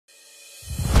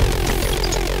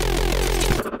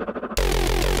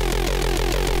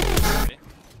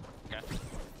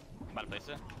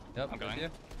Yep, I'm going. You.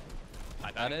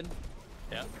 I Added.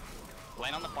 Yep.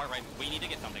 Land on the far right. We need to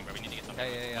get something, bro. We need to get something.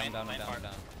 Yeah. Land, I'm down.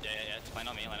 Yeah. Just land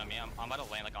on me. Land on me. I'm about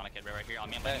to land like on a kid right here. On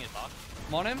me. I'm landing his box.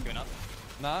 I'm on him. Giving up.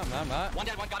 Nah. One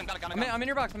dead. One got him. I'm in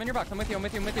your box. I'm with you.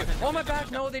 Oh my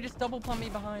back. No, they just double pump me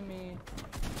behind me.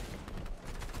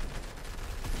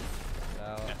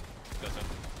 Okay. Go.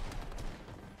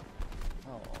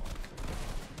 Oh.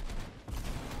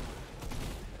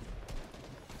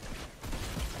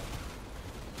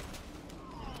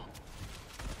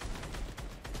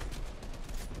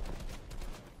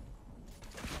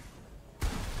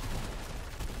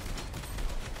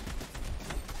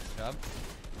 Job.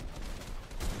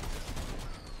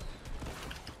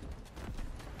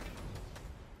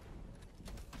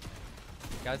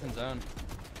 Guys in zone.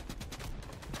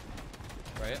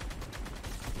 Right.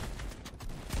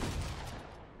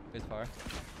 He's far.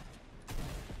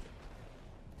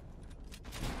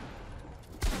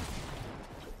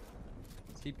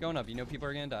 Let's keep going up. You know people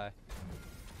are gonna die.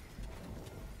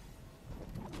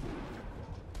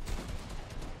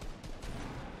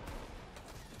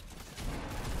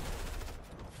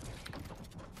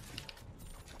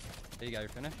 There you go, you're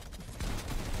finished.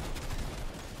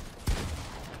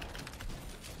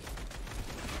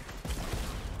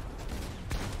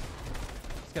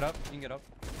 Let's get up. You can get up.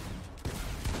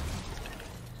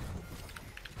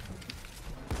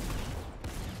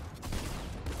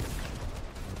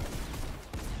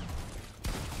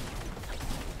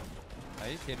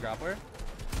 Nice, kid grappler.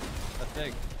 That's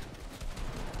big.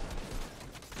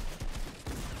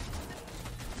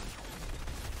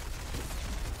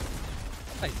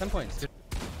 Nice, 10 points. Dude.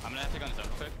 I'm gonna have to go in zone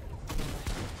real quick.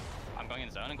 I'm going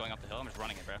in zone and going up the hill. I'm just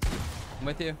running it, bro. I'm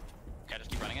with you. Okay, just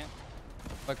keep running it.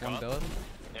 Fuck, Go one up. build.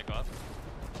 Yeah, go up.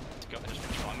 Go. Just keep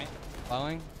following me.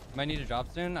 Following. Might need a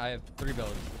drop soon. I have 3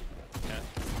 builds. Okay.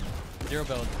 0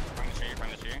 builds. From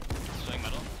the tree. Showing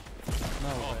metal. No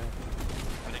Oh. way.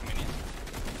 I'm taking minis.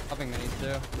 Popping minis too.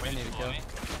 I Wait, need a follow kill. me.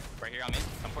 Right here on me.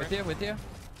 Come for With it. you, with you.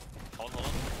 Hold.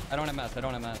 I don't have mats. Okay.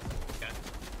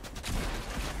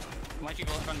 Why don't you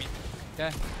go in front of me?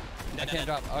 Okay. I can't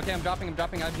drop. Okay, I'm dropping.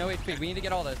 I have no HP. We need to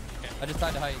get all this. Okay. I just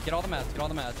died to height. Get all the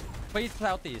mats. Please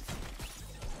southeast.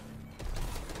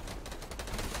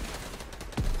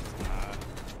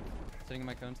 Sitting in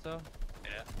my cone still.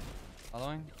 Yeah.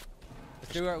 Following.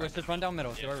 Let's just run down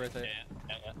middle. See where we're at.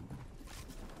 Yeah.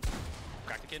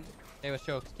 Crack the kid. Hey, let's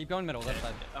choke. Keep going middle. Left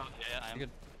side. Oh, yeah, I am. You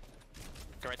good?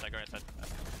 Go right side.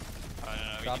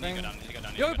 No, Dropping. we need to go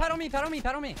down. Yo, pad on me.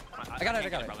 I got it.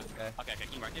 Okay. Okay.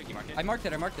 Can you mark it? I marked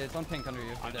it. It's on pink under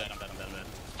you. I'm dead.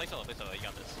 Play solo. You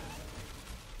got this.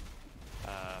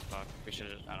 Fuck. We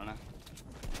should. I don't know.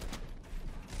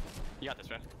 You got this,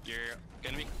 bro. You're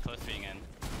gonna be close to being in.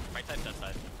 Right side, left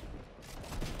side.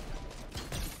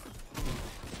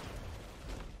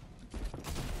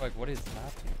 Like, what is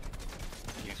that?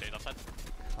 You can stay left side.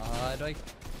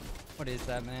 What is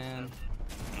that, man?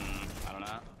 I don't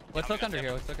know. Let's look under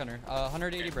here.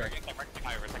 180 brick. Take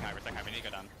high. We need to go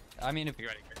down. I mean, if You're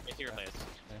ready. Get to your place.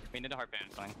 Okay. We need to harp in.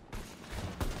 Something.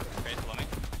 Okay, follow me.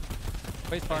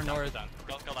 place far north.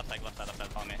 Go left side.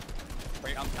 Follow me.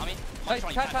 Wait, on me. Hey,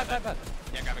 pad.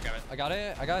 Yeah, grab it. I got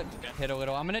it. I got hit a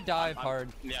little. I'm gonna dive hard.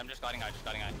 Yeah, I'm just gliding high.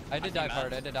 I did dive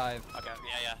hard. Okay,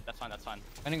 yeah, that's fine.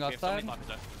 Ending We left have so many side. pockets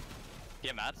though.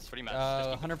 Yeah, mats. What do you mats?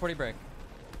 140 brick.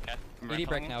 Okay. 80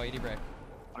 brick now. 80 brick.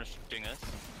 I'm just doing this.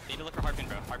 Need to look for harpoon,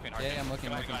 bro. Harpoon. Yeah, I'm looking.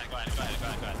 Go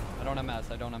ahead. I don't have mats.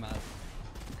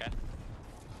 Okay.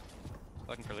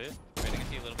 Looking for loot. Waiting to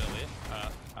see a little bit of loot.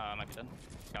 Might be dead.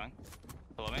 Going.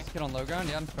 Below me. Let's get on low ground.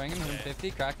 Yeah, I'm spraying him.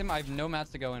 150. Cracked him. I have no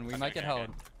mats to go in. We might get held.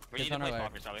 We need to play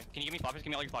floppers, probably. Can you give me floppers? Give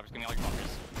me all your floppers.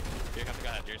 Here comes. Go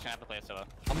ahead. You're just gonna have to play it solo.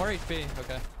 I'm more HP.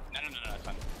 Okay. No. It's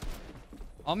fine.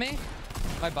 On me.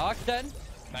 My box dead.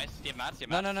 Nice. Do you have mats?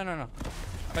 No.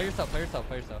 Play yourself. I'm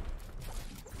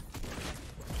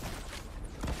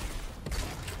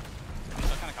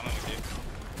still kind of coming with you.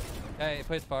 Hey, it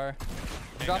plays far. I'm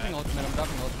Okay, dropping guys.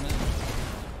 ultimate.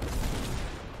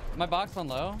 My box on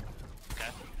low. Okay.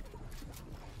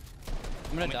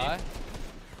 I'm gonna die.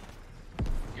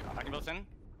 I can build in.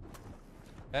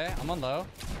 Okay, I'm on low.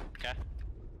 Okay.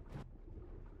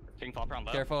 Taking flopper on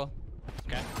low. Careful.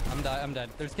 Okay. I'm dead.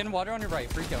 There's skin water on your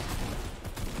right. Free kill.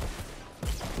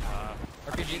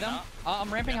 RPG them.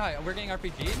 I'm ramping high. We're getting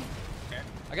RPG'd. Okay.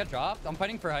 I got dropped. I'm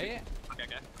fighting for height. Okay.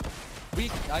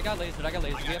 I got lasered.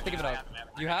 We have to give it up.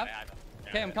 You have?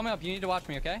 Okay, I'm coming up. You need to watch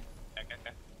me, okay? Okay.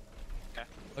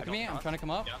 Look at me. I'm trying to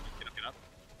come up. Get up.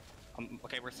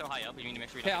 Okay, we're so high up. You need to make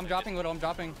sure we Okay, I'm dropping little. I'm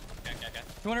dropping. Okay.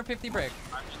 250 brick.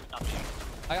 I'm just stopping.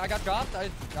 I got dropped.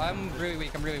 I'm really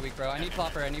weak, bro. I need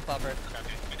flopper. Okay.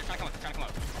 They're trying to come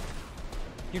up.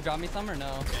 You drop me some or no?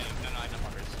 Yeah, no, I have no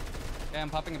poppers. Okay, I'm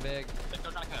popping a big. Let's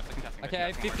go try to connect. We can test. Okay, I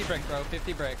have 50 brick, bro.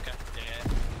 50 brick. Okay.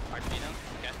 Yeah. RPG them.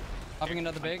 Okay. Popping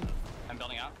another big. I'm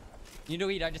building out. You need to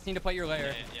eat. I just need to play your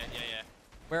layer. Yeah.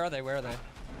 Where are they? Where are they?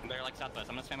 They're like southwest.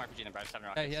 I'm gonna spam RPG them, bro. I just have no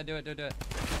rockets. Okay, yeah, do it.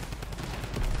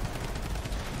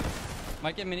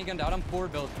 Might get minigun out. I'm 4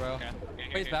 builds, bro. Okay.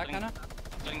 Plays back, kinda.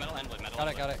 Splitting metal and wood. Metal.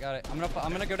 Got it. I'm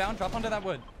gonna go down. Drop onto that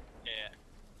wood. Yeah.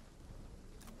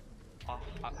 Oh,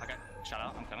 I got shot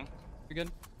out. I'm coming. You're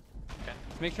good. Okay.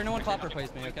 Make sure no one flopper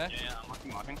plays me, okay? Yeah,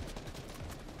 I'm walking.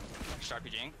 Start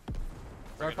RPGing.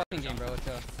 Start fucking game, bro. Let's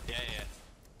go. Yeah.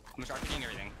 I'm just RPGing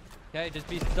everything. Okay, just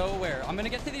be so aware. I'm gonna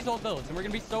get to these old builds, and we're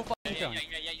gonna be so fucking shown. Yeah.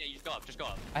 Just go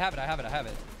up. I have it. Yeah,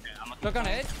 I'm Look on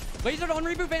it. Lasered on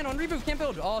reboot, van on reboot. Can't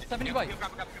build. Oh, 70 white.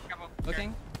 Grab.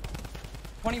 Looking.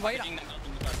 20 white. RPGing them.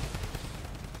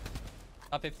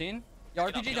 15. Yeah,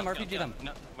 RPG them.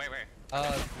 No, where?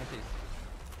 Northeast.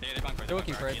 Yeah, they're going for it. They're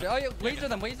looking for it. Oh, yeah, laser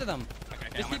them. Okay,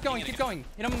 Just keep going.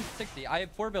 Hit them 60. I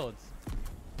have 4 builds.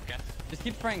 Okay. Just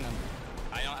keep spraying them.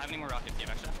 I don't have any more rockets. Do you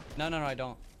have extra? No, I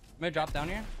don't. I'm gonna drop down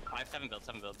here. I have 7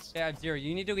 builds. Yeah, I have 0.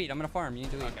 You need to eat. I'm gonna farm. You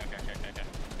need to eat. Okay.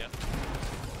 Yep.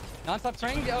 Non-stop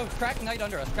spraying. Oh, crack knight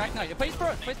under us. Crack knight. Place for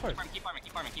us. Keep farming.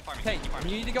 Okay,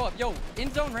 you need to go up. Yo,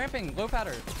 in zone ramping. Low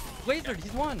pattern. Lasered.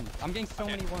 He's 1. I'm getting so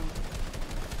many 1s.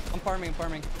 I'm farming.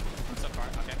 I'm so far.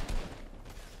 Okay.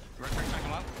 Crack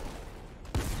him up.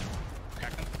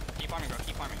 Crack them. Keep farming, bro.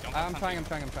 Don't I'm trying.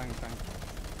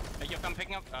 Hey, yo, I'm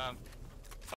picking up. Fuck,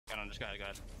 I don't know. Just go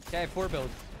ahead. Okay, I have 4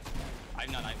 builds. I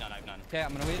have none. Okay,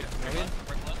 I'm gonna weed.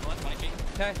 One HP.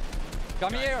 Okay.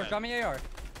 Got me AR.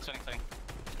 Setting.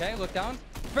 Okay, look down.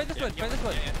 Spray this wood. Yeah.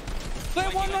 Spray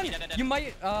Dead. one. You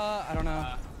might, I don't know.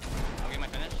 I'll get my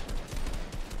finish.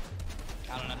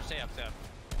 I don't know. Just stay up.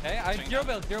 Okay, I have 0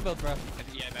 builds, bro.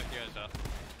 Yeah, back here as well.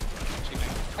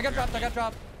 I got dropped.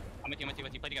 I'm with you.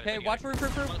 Play together. Okay, watch roof.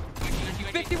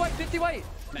 50 white.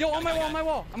 Yo, on my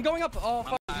wall. I'm going up. Oh,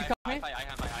 fuck. You caught me?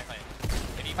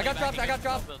 I got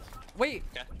dropped. Wait.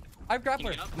 Okay. I have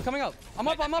grappler. I'm coming up. I'm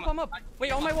up.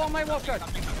 Wait, on my wall, stretch.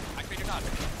 I created your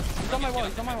He's on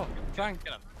my wall. Trying.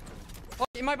 Get up. Oh,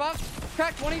 in my box.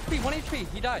 Cracked. 1 HP.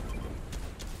 He died.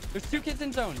 There's 2 kids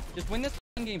in zone. Just win this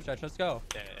game, stretch. Let's go.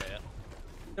 Yeah.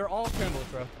 They're all scrambles,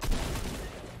 bro.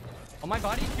 On my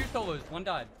body, 2 solos. 1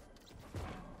 died.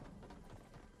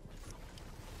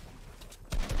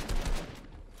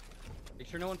 Make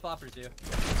sure no one floppers you.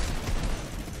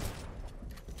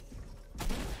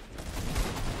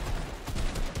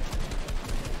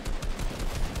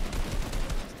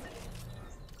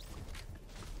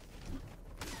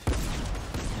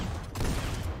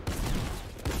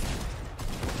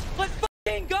 Let's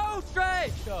fucking go,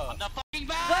 Stretch! I'm the fucking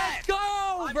best! Let's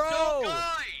go, bro! I'm so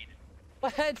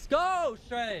good! Let's go,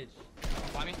 Stretch!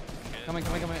 Fly me? Coming.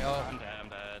 Oh. I'm dead.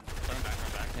 Turn back.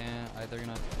 Can't. They're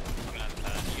gonna. I'm gonna have the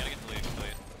pad. You gotta get the loot.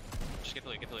 Just get the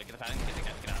loot. Get the pad.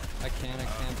 Get out. I can't,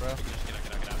 bro. Just get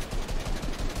out.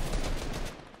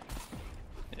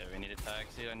 Yeah, we needed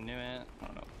tags. See, I knew it. I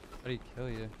don't know. How do you kill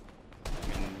you? I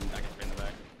mean, I can spray in the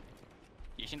back.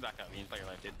 You should back up. You need to play your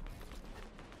life, dude.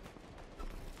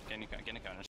 Get in the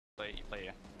corner. Play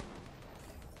you.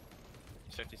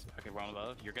 50. Okay, we're on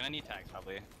above. You're gonna need tags,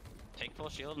 probably. Take full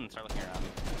shield and start looking around.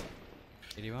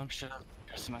 81. Shut up.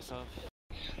 Rest myself.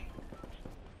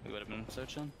 We would have been so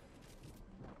chill.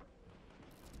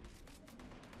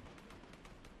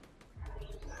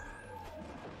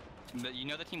 You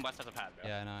know the team west has a pad, bro.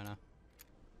 Yeah, I know.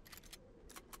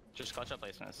 Just clutch up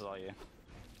placement. This is all you.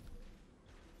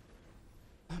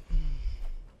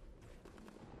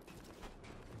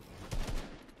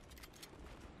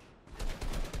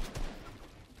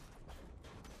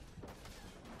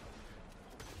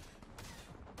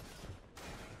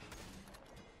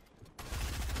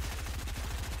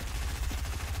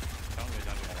 Don't do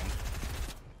anything.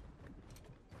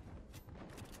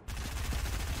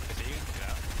 I see you. Get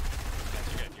out. Yes,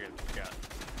 you're good. You're out.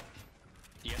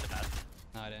 Do you have the pad?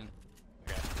 No, I didn't.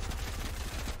 Okay.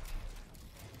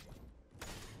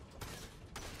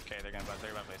 Okay, they're about to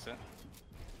place it.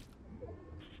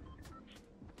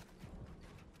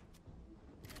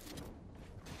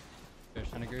 They're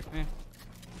trying to grief me.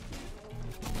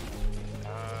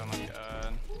 My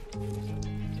god.